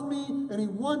loves me and he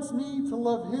wants me to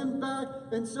love him back.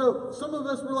 And so some of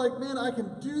us were like, man, I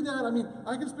can do that. I mean,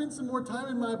 I can spend some more time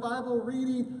in my Bible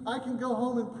reading. I can go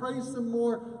home and pray some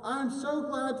more. I'm so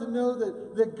glad to know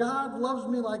that God loves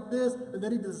me like this and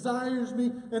that he desires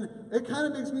me. And it kind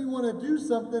of makes me want to do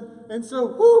something. And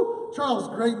so, Charles,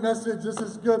 great message. This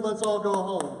is good. Let's all go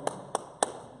home.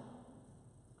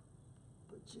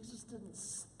 But Jesus didn't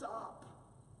stop.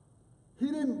 He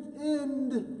didn't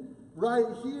end right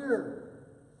here.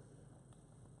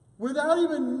 Without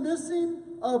even missing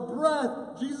a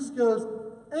breath, Jesus goes,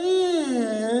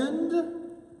 and,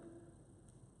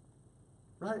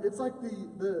 right? It's like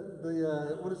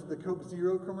the Coke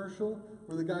Zero commercial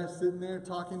where the guy's sitting there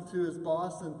talking to his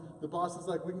boss, and the boss is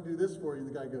like, we can do this for you.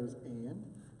 And the guy goes,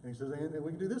 and he says, and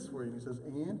we can do this for you. And he says,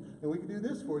 and we can do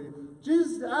this for you.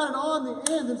 Jesus added on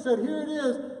the end and said, here it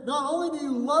is. Not only do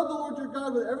you love the Lord your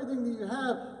God with everything that you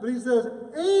have, but he says,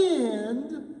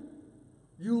 and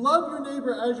you love your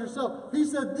neighbor as yourself. He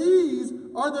said, these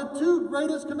are the two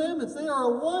greatest commandments. They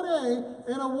are a 1A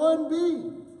and a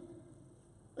 1B.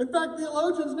 In fact,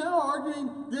 theologians now are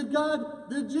arguing,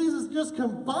 did Jesus just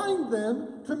combine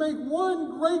them to make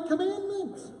one great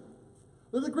commandment?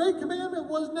 That the great commandment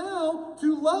was now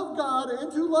to love God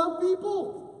and to love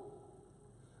people.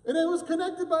 And it was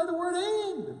connected by the word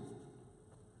and.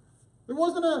 There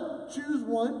wasn't a choose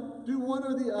one, do one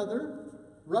or the other,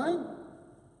 right?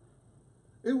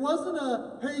 It wasn't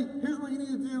a, hey, here's what you need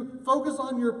to do. Focus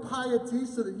on your piety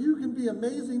so that you can be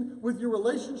amazing with your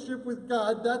relationship with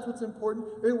God. That's what's important.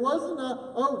 It wasn't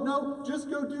a, oh, no, just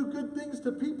go do good things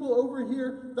to people over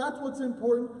here. That's what's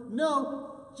important. No,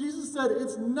 Jesus said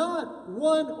it's not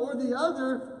one or the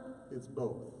other. It's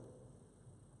both.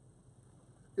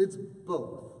 It's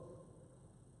both.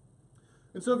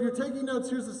 And so if you're taking notes,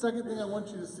 here's the second thing I want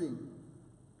you to see.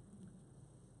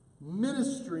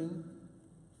 Ministry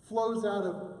flows out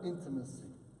of intimacy.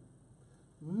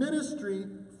 Ministry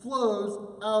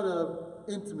flows out of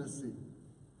intimacy.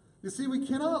 You see, we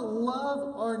cannot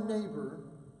love our neighbor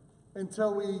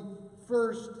until we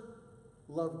first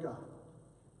love God.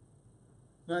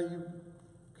 Now, you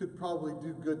could probably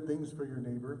do good things for your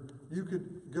neighbor. You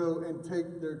could go and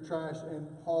take their trash and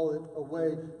haul it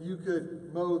away. You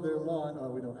could mow their lawn. Oh,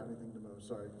 we don't have anything to mow.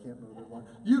 Sorry, can't mow their lawn.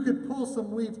 You could pull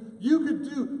some weeds. You could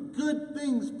do good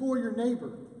things for your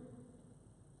neighbor.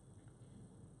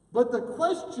 But the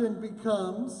question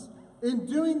becomes, in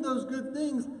doing those good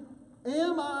things,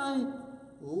 am I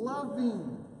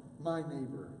loving my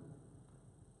neighbor?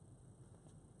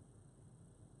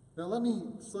 Now let me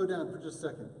slow down for just a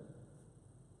second.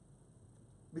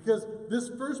 Because this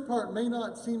first part may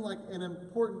not seem like an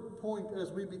important point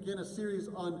as we begin a series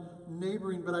on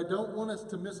neighboring, but I don't want us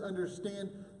to misunderstand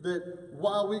that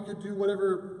while we could do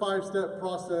whatever 5-step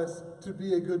process to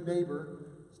be a good neighbor,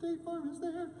 State Farm is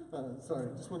there. Sorry,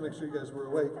 just want to make sure you guys were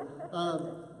awake.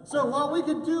 So while we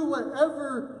could do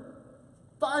whatever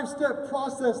 5-step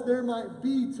process there might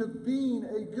be to being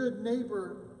a good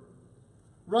neighbor,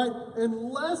 right?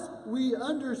 Unless we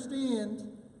understand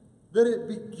that it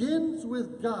begins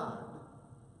with God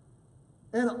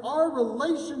and our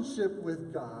relationship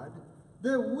with God,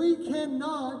 that we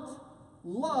cannot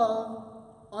love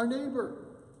our neighbor.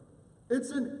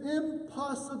 It's an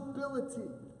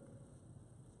impossibility.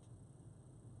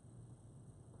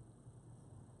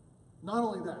 Not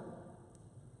only that,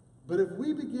 but if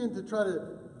we begin to try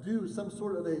to do some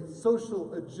sort of a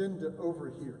social agenda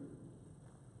over here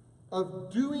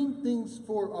of doing things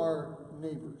for our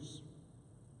neighbors,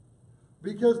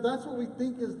 because that's what we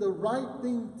think is the right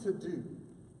thing to do,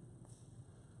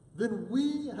 then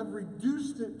we have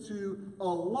reduced it to a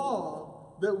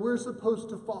law that we're supposed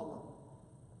to follow.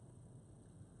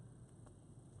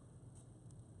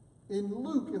 In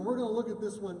Luke, and we're going to look at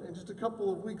this one in just a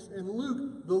couple of weeks, in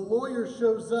Luke, the lawyer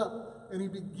shows up and he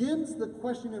begins the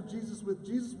question of Jesus with,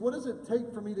 Jesus, what does it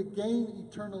take for me to gain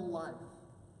eternal life?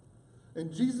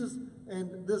 And Jesus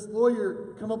and this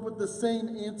lawyer come up with the same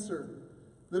answer,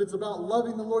 that it's about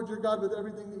loving the Lord your God with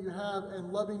everything that you have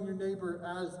and loving your neighbor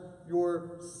as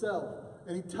yourself.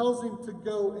 And he tells him to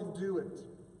go and do it.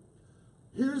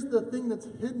 Here's the thing that's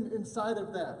hidden inside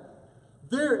of that.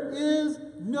 There is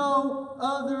no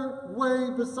other way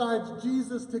besides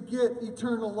Jesus to get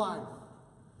eternal life.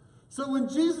 So when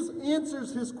Jesus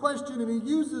answers his question and he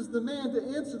uses the man to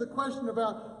answer the question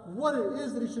about what it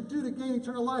is that he should do to gain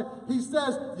eternal life, he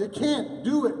says, you can't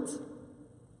do it.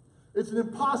 It's an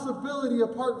impossibility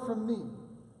apart from me.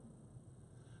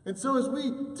 And so as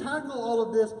we tackle all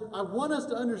of this, I want us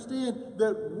to understand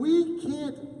that we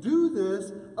can't do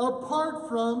this apart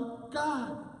from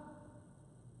God.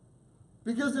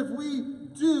 Because if we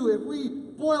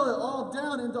boil it all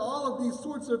down into all of these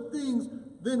sorts of things,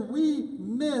 then we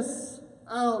miss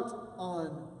out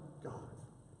on God.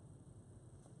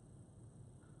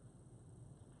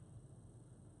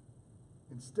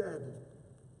 Instead,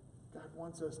 God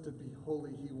wants us to be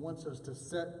holy. He wants us to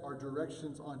set our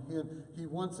directions on Him. He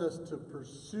wants us to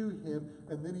pursue Him,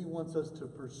 and then He wants us to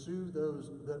pursue those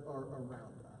that are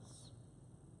around us.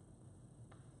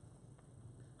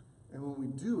 And when we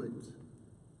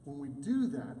do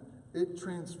that, it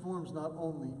transforms not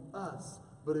only us,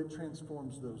 but it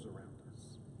transforms those around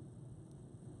us.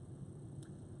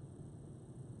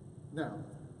 Now,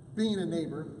 being a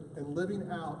neighbor and living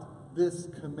out this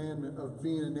commandment of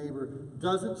being a neighbor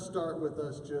doesn't start with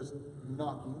us just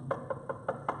knocking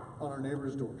on our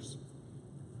neighbor's doors.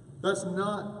 That's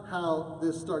not how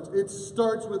this starts. It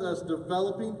starts with us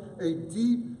developing a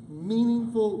deep,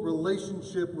 meaningful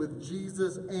relationship with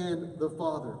Jesus and the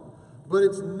Father. But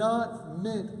it's not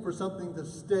meant for something to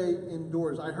stay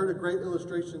indoors. I heard a great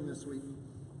illustration this week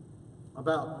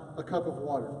about a cup of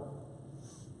water.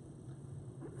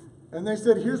 And they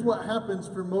said, here's what happens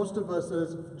for most of us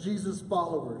as Jesus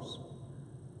followers.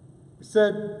 He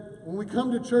said, when we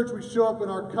come to church, we show up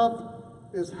and our cup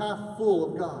is half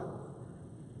full of God.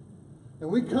 And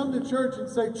we come to church and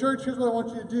say, church, here's what I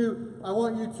want you to do. I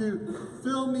want you to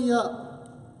fill me up.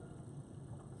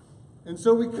 And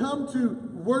so we come to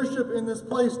worship in this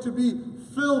place to be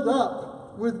filled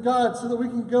up with God so that we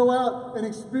can go out and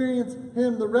experience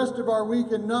Him the rest of our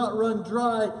week and not run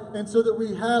dry, and so that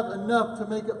we have enough to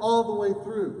make it all the way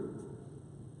through.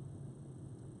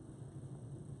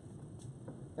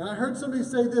 And I heard somebody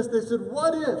say this. They said,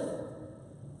 what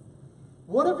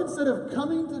if instead of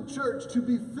coming to church to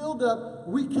be filled up,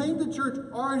 we came to church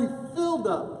already filled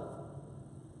up?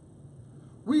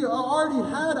 We already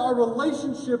had our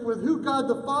relationship with who God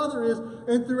the Father is,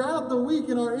 and throughout the week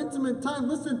in our intimate time,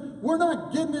 listen, we're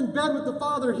not getting in bed with the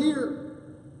Father here,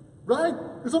 right?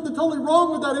 There's something totally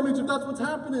wrong with that image if that's what's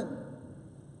happening.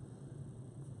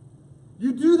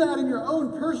 You do that in your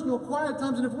own personal quiet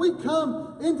times, and if we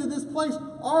come into this place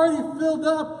already filled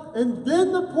up, and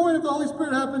then the pouring of the Holy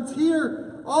Spirit happens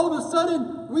here, all of a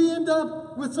sudden we end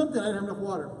up with something. I didn't have enough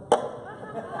water.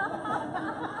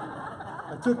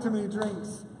 I took too many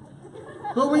drinks.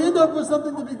 But we end up with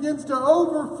something that begins to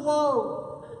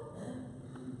overflow.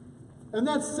 And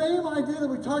that same idea that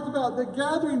we talked about, that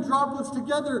gathering droplets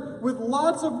together with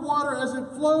lots of water as it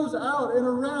flows out and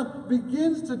around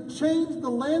begins to change the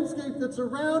landscape that's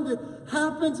around it,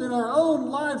 happens in our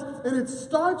own lives. And it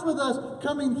starts with us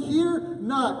coming here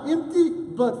not empty,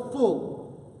 but full.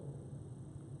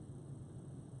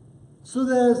 So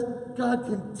that as God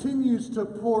continues to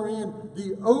pour in,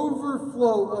 the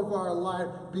overflow of our life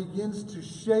begins to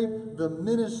shape the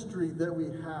ministry that we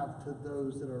have to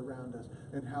those that are around us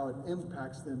and how it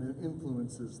impacts them and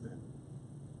influences them.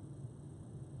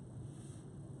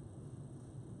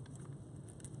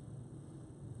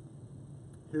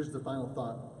 Here's the final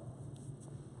thought.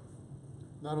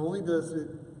 Not only does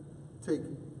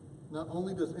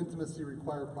intimacy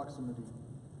require proximity,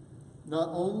 not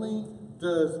only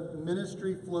does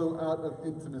ministry flow out of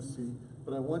intimacy,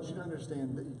 but I want you to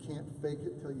understand that you can't fake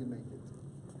it till you make it.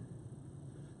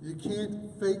 You can't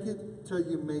fake it till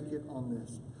you make it on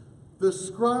this. The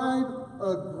scribe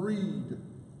agreed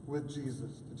with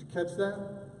Jesus. Did you catch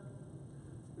that?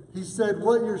 He said,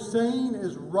 what you're saying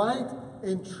is right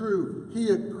and true. He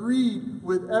agreed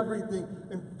with everything.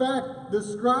 In fact, the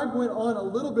scribe went on a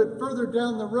little bit further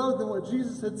down the road than what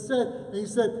Jesus had said. And he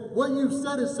said, what you've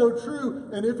said is so true.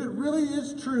 And if it really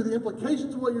is true, the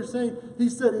implications of what you're saying, he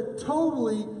said, it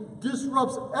totally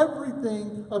disrupts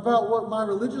everything about what my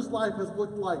religious life has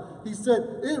looked like. He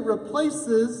said, it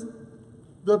replaces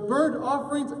the burnt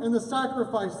offerings and the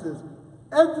sacrifices.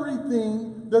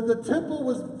 Everything that the temple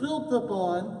was built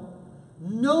upon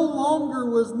no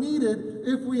longer was needed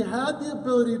if we had the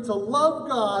ability to love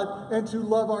God and to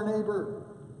love our neighbor.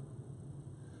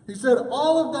 He said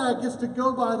all of that gets to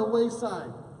go by the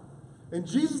wayside. And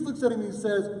Jesus looks at him and he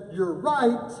says, you're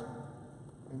right,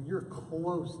 and you're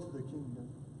close to the kingdom.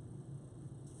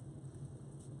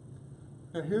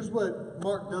 Now here's what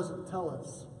Mark doesn't tell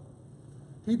us.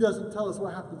 He doesn't tell us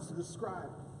what happens to the scribe.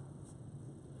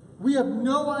 We have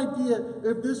no idea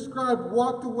if this scribe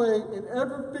walked away and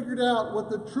ever figured out what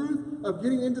the truth of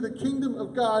getting into the kingdom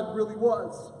of God really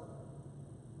was.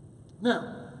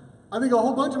 Now, I think a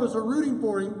whole bunch of us are rooting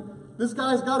for him This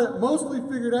guy's got it mostly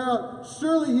figured out.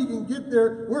 Surely he can get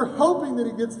there. We're hoping that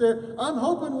he gets there. I'm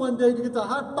hoping one day to get to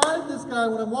high five this guy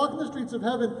when I'm walking the streets of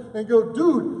heaven and go,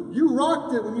 dude, you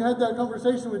rocked it when you had that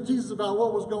conversation with Jesus about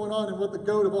what was going on and what the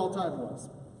goat of all time was.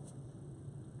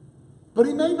 But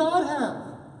he may not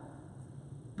have.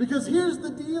 Because here's the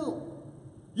deal.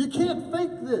 You can't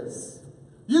fake this.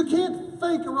 You can't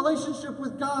fake a relationship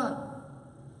with God.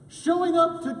 Showing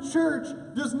up to church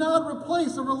does not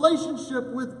replace a relationship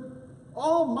with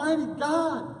Almighty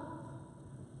God.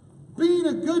 Being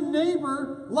a good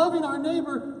neighbor, loving our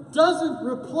neighbor, doesn't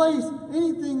replace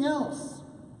anything else.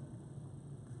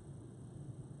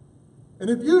 And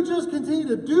if you just continue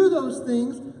to do those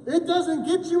things, it doesn't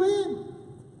get you in.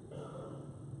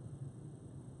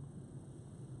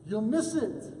 You'll miss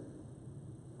it.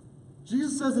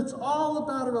 Jesus says it's all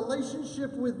about a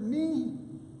relationship with me.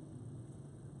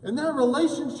 And that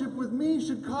relationship with me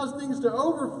should cause things to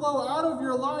overflow out of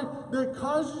your life that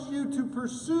causes you to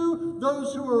pursue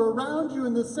those who are around you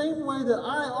in the same way that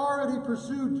I already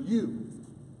pursued you.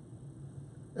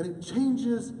 And it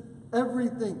changes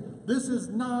everything. This is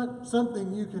not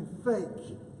something you can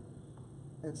fake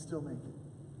and still make it.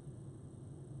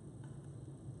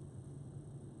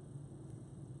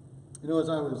 You know, as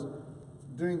I was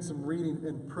doing some reading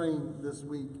and praying this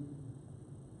week,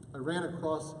 I ran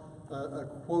across a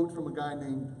quote from a guy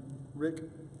named Rick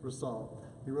Rosal.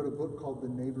 He wrote a book called The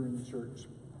Neighboring Church.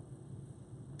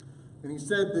 And he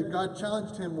said that God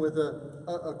challenged him with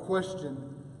a question.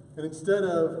 And instead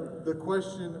of the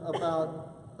question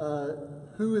about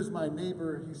who is my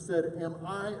neighbor, he said, am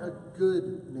I a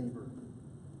good neighbor?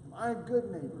 Am I a good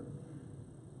neighbor?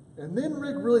 And then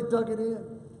Rick really dug it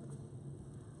in.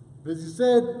 Because he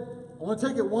said, I want to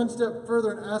take it one step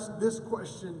further and ask this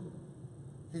question.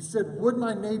 He said, would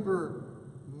my neighbor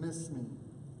miss me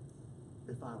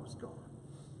if I was gone?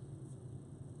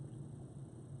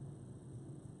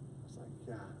 I was like,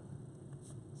 yeah.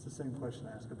 It's the same question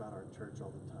I ask about our church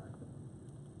all the time.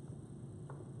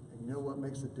 And you know what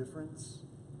makes a difference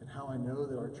in how I know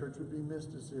that our church would be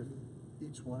missed is if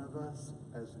each one of us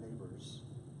as neighbors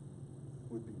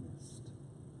would be missed.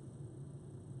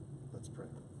 Let's pray.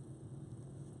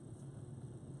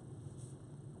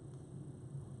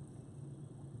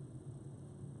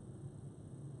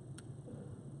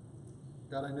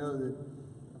 God, I know that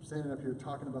I'm standing up here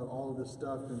talking about all of this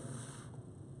stuff, and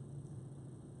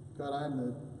God, I am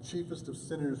the chiefest of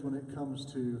sinners when it comes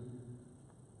to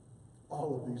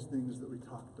all of these things that we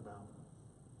talked about.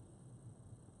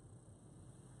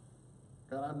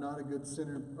 God, I'm not a good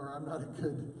sinner, or I'm not a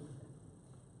good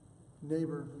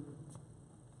neighbor.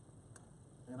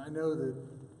 And I know that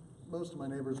most of my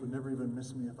neighbors would never even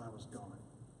miss me if I was gone.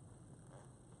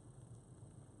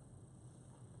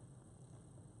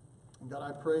 And God,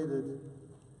 I pray that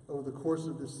over the course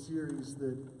of this series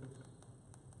that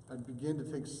I'd begin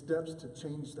to take steps to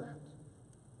change that,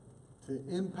 to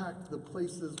impact the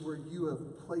places where you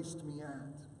have placed me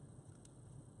at.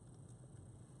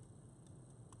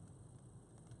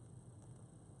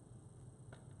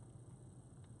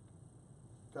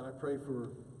 God, I pray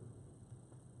for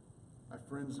my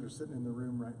friends that are sitting in the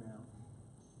room right now.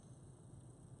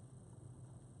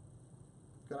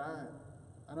 God,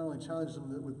 I not only challenge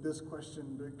them with this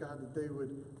question, but God, that they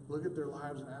would look at their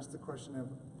lives and ask the question of,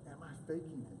 am I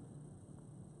faking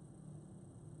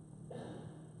it?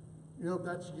 You know, if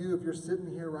that's you, if you're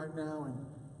sitting here right now and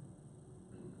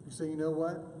you say, you know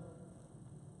what?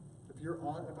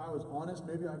 If I was honest,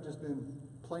 maybe I've just been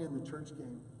playing the church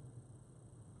game.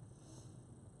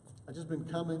 I've just been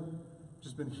coming,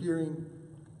 just been hearing,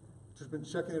 just been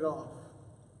checking it off,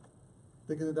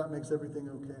 thinking that makes everything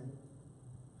okay.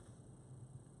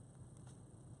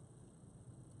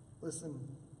 Listen,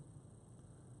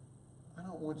 I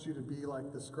don't want you to be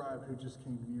like the scribe who just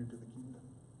came near to the kingdom.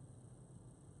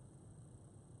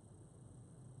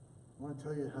 I want to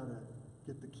tell you how to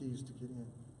get the keys to get in.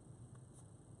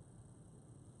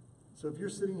 So if you're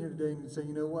sitting here today and you say,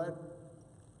 you know what?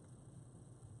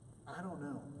 I don't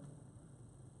know.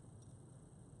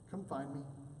 Come find me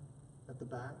at the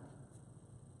back.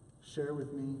 Share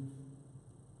with me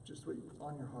just what's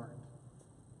on your heart.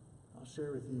 I'll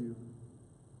share with you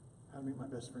how to meet my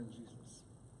best friend, Jesus.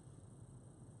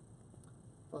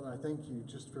 Father, I thank you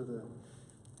just for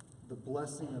the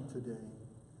blessing of today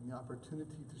and the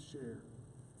opportunity to share.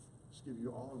 Just give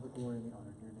you all of the glory and the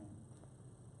honor in your name.